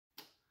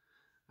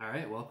All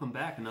right, welcome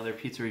back. Another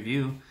pizza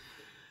review,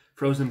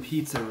 frozen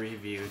pizza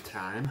review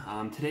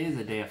time. Today is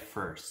a day of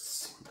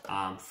firsts.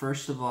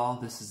 First of all,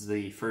 this is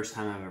the first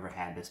time I've ever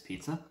had this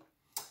pizza.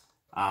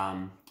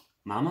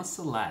 Mama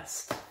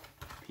Celeste,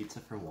 pizza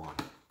for one.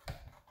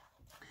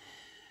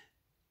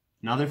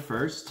 Another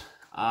first.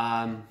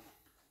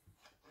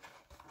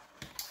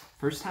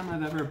 First time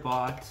I've ever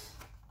bought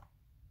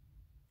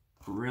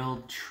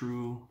real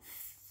true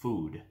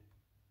food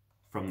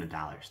from the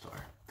dollar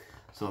store.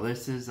 So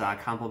this is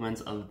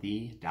compliments of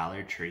the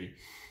Dollar Tree,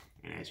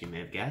 and as you may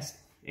have guessed,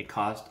 it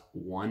cost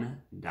 $1.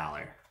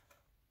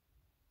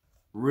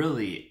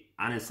 Really,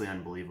 honestly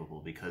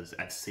unbelievable, because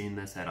I've seen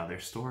this at other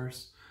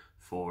stores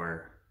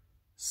for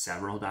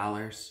several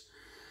dollars,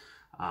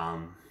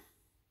 and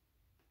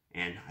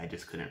I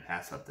just couldn't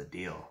pass up the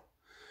deal.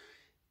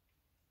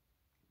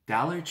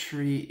 Dollar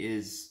Tree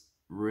is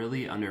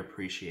really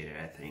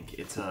underappreciated, I think.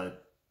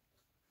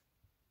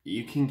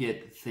 You can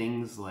get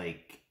things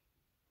like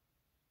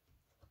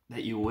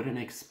that you wouldn't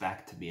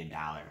expect to be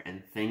 $1,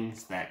 and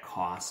things that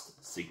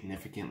cost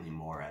significantly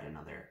more at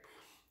another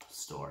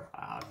store.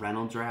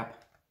 Reynolds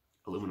wrap,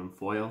 aluminum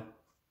foil,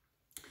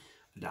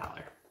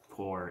 $1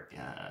 for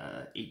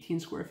 18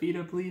 square feet,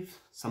 I believe.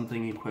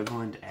 Something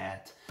equivalent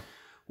at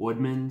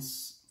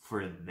Woodman's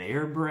for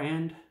their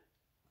brand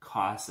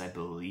costs, I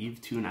believe,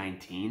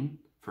 $2.19.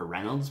 For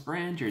Reynolds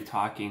brand, you're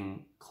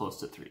talking close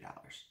to $3.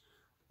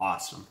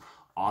 Awesome.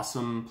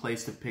 Awesome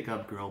place to pick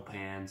up grill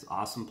pans,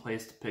 awesome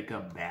place to pick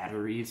up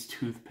batteries,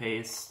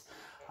 toothpaste,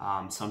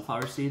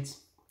 sunflower seeds,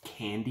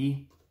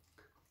 candy,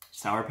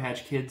 Sour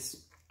Patch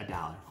Kids,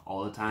 $1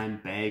 all the time.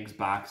 Bags,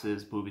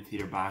 boxes, movie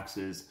theater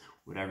boxes,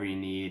 whatever you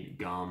need,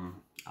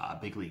 gum,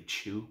 Big League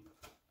Chew,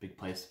 big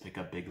place to pick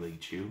up Big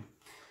League Chew.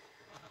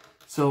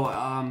 So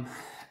I've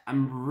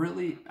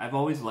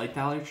always liked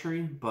Dollar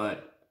Tree,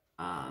 but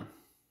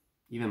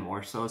even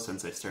more so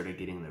since I started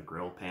getting the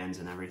grill pans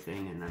and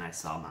everything, and then I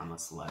saw Mama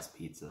Celeste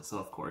pizza, so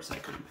of course I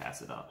couldn't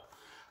pass it up.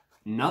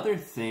 Another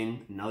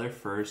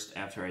first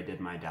after I did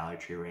my Dollar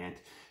Tree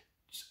rant,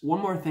 just one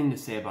more thing to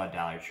say about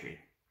Dollar Tree.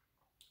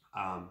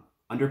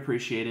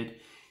 Underappreciated.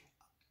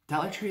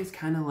 Dollar Tree is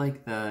kind of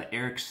like the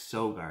Eric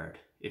Sogard,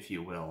 if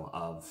you will,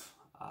 of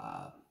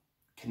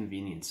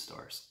convenience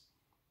stores.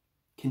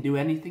 Can do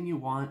anything you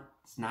want.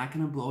 It's not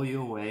going to blow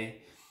you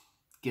away.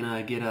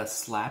 Gonna get a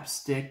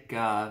slapstick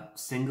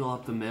single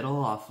up the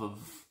middle off of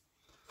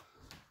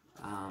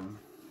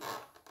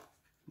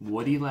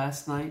Woody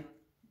last night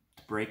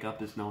to break up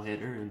his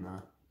no-hitter in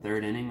the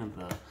third inning of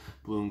the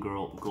Blue and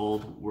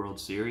Gold World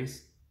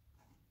Series.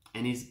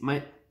 And he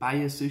might buy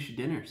you a sushi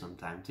dinner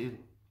sometime too.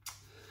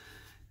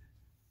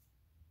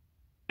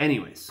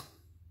 Anyways,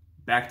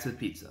 back to the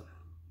pizza.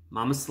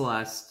 Mama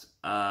Celeste.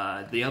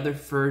 The other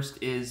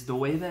first is the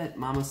way that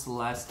Mama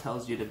Celeste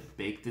tells you to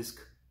bake this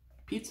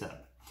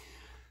pizza.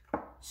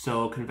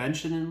 So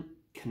conventional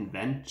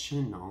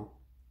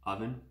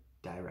oven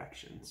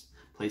directions.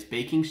 Place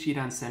baking sheet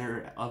on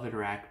center oven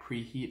rack,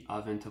 preheat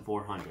oven to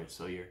 400.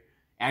 So you're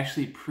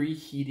actually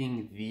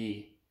preheating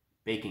the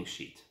baking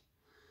sheet.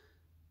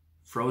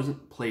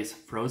 Place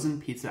frozen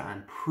pizza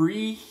on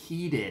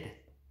preheated,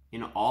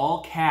 in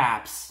all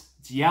caps,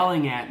 it's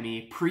yelling at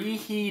me,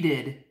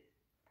 preheated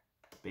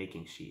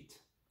baking sheet.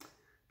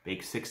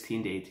 Bake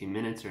 16 to 18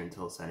 minutes or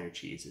until center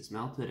cheese is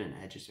melted and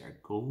edges are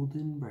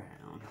golden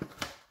brown.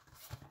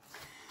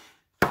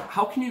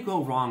 How can you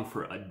go wrong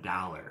for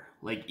 $1?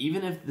 Like,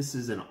 even if this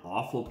is an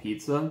awful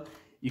pizza,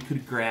 you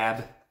could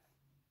grab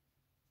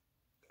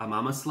a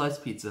Mama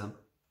Celeste pizza,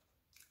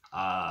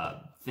 a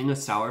thing of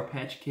Sour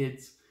Patch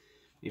Kids,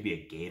 maybe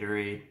a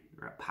Gatorade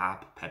or a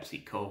Pop,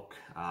 Pepsi, Coke.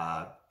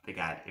 They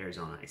got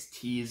Arizona iced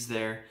teas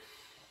there.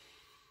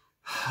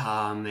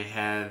 They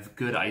have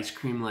good ice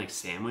cream like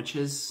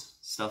sandwiches,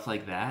 stuff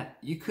like that.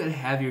 You could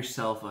have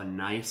yourself a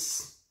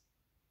nice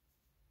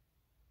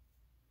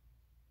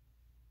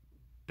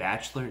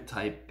bachelor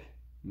type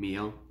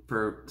meal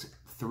for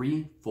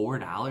 $3,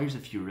 $4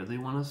 if you really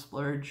want to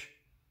splurge.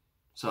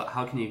 So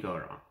how can you go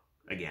wrong?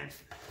 Again,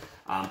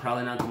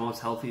 probably not the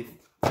most healthy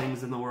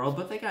things in the world,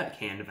 but they got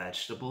canned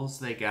vegetables.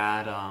 They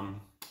got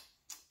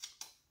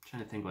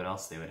trying to think what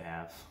else they would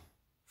have.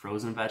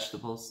 Frozen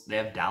vegetables. They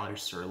have dollar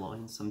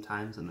sirloin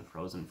sometimes in the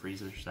frozen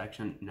freezer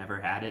section. Never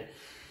had it.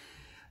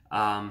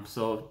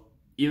 So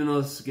even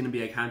though this is going to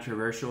be a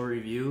controversial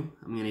review,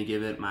 I'm going to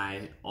give it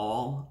my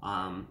all.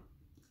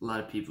 A lot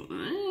of people,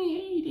 you're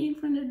eating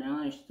from the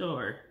dollar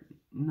store.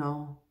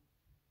 No,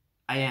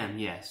 I am,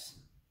 yes.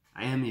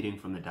 I am eating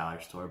from the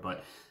dollar store,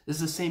 but this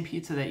is the same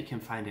pizza that you can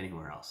find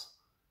anywhere else.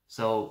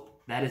 So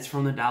that it's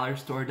from the dollar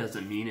store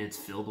doesn't mean it's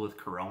filled with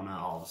Corona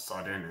all of a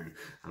sudden and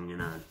I'm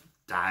gonna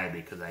die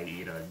because I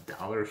eat a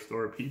dollar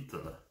store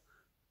pizza.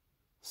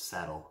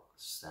 Settle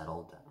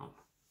down,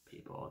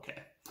 people,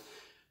 okay.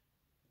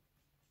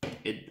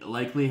 It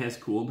likely has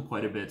cooled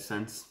quite a bit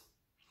since.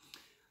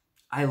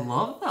 I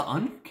love the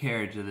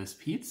undercarriage of this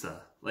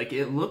pizza. Like,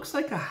 it looks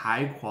like a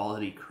high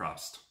quality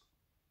crust.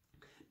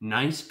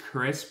 Nice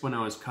crisp when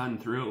I was cutting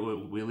through it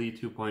with Willie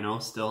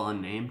 2.0, still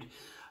unnamed.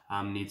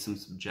 Need some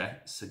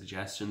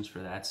suggestions for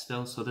that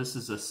still. So this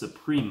is a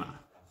Suprema.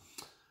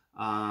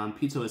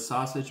 Pizza with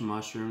sausage,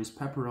 mushrooms,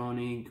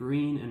 pepperoni,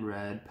 green and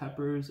red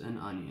peppers, and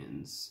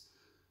onions.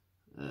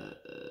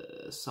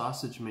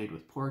 Sausage made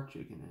with pork,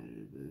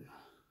 chicken.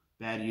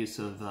 Bad use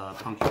of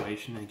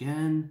punctuation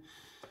again.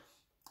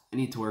 I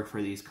need to work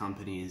for these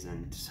companies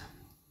and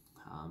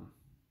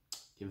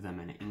give them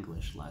an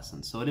English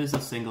lesson. So it is a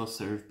single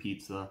serve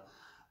pizza,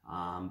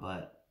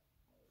 but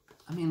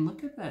I mean,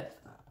 look at that.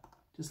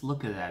 Just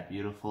look at that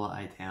beautiful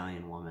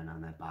Italian woman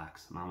on that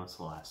box, Mama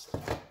Celeste.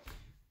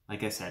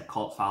 Like I said,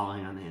 cult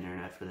following on the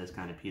internet for this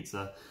kind of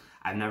pizza.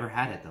 I've never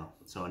had it though,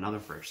 so another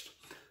first.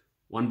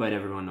 One bite,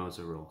 everyone knows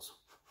the rules.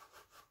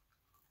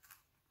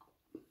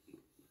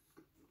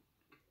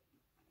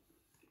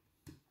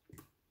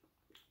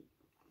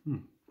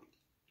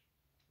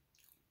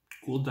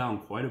 Cooled down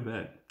quite a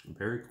bit,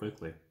 very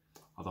quickly.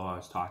 Although I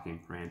was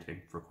talking,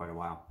 ranting for quite a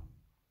while.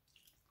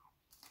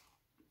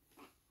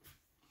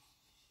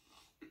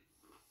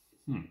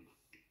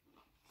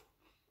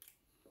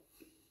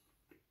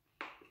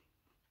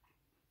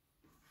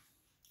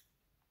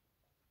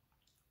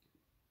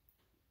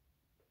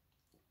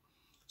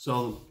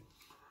 So,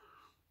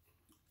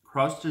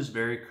 crust is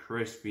very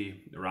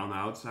crispy around the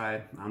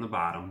outside, on the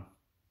bottom,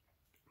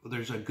 but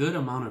there's a good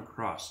amount of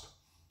crust,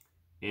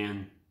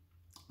 and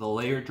the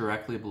layer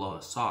directly below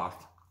the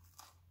soft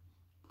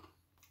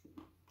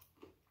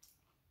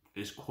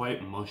is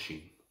quite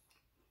mushy.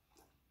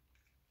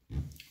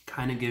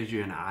 Kind of gives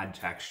you an odd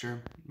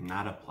texture,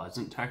 not a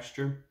pleasant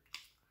texture.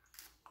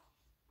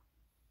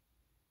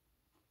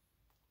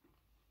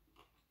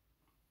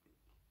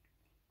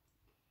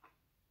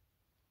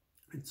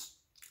 It's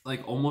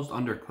like almost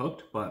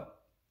undercooked, but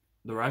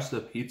the rest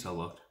of the pizza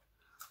looked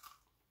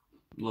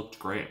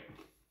great.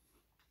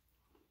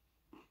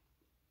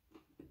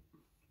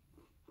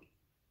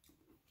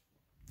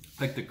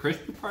 Like the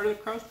crispy part of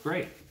the crust,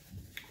 great.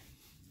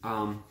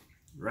 The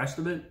rest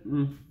of it,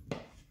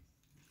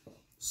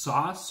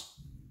 sauce.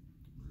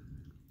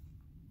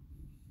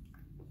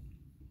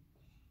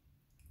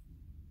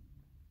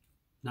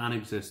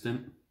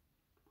 Non-existent.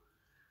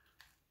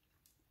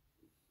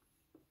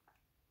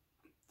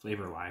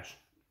 Flavor-wise.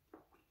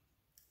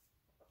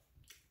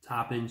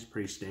 Toppings,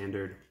 pretty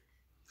standard.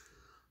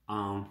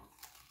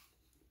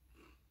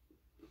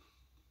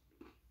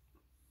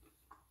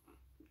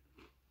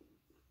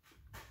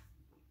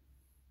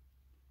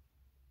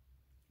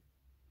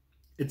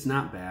 It's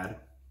not bad.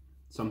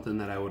 Something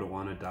that I would have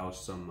wanted to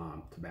douse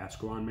some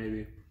Tabasco on,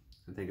 maybe.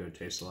 I think it would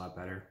taste a lot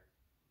better.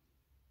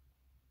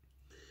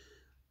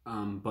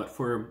 But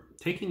for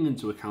taking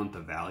into account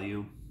the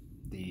value,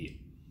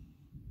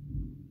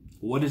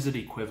 what is it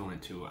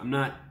equivalent to? I'm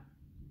not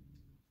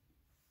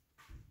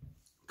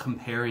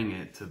comparing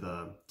it to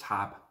the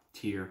top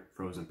tier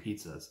frozen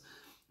pizzas.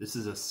 This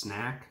is a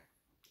snack.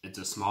 It's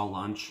a small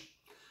lunch.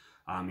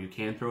 You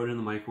can throw it in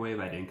the microwave.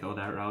 I didn't go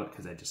that route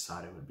because I just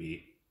thought it would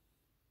be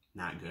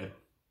not good.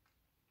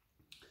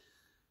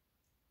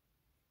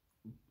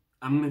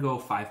 I'm going to go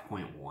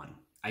 5.1.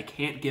 I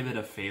can't give it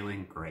a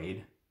failing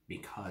grade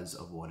because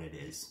of what it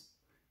is.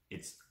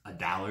 It's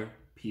 $1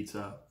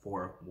 pizza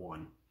for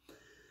 $1.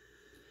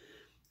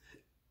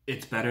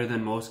 It's better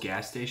than most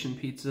gas station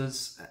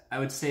pizzas. I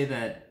would say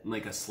that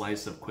like a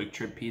slice of Quick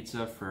Trip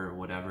pizza for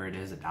whatever it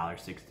is,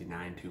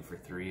 $1.69, 2 for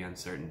 $3 on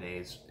certain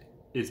days,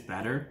 is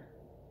better.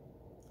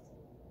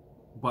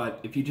 But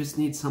if you just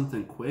need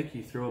something quick,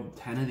 you throw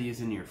 10 of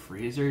these in your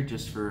freezer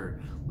just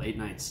for late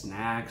night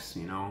snacks,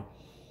 you know,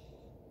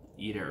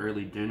 eat an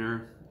early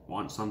dinner,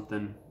 want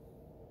something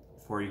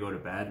before you go to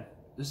bed.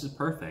 This is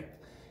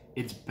perfect.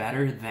 It's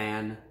better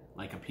than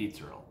like a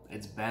pizza roll.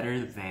 It's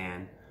better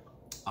than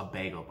a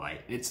bagel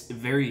bite.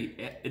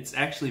 It's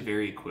actually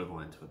very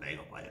equivalent to a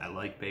bagel bite. I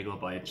like bagel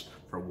bites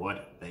for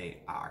what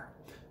they are.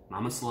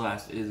 Mama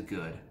Celeste is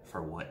good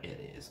for what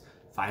it is.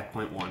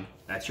 5.1.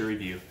 That's your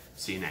review.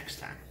 See you next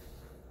time.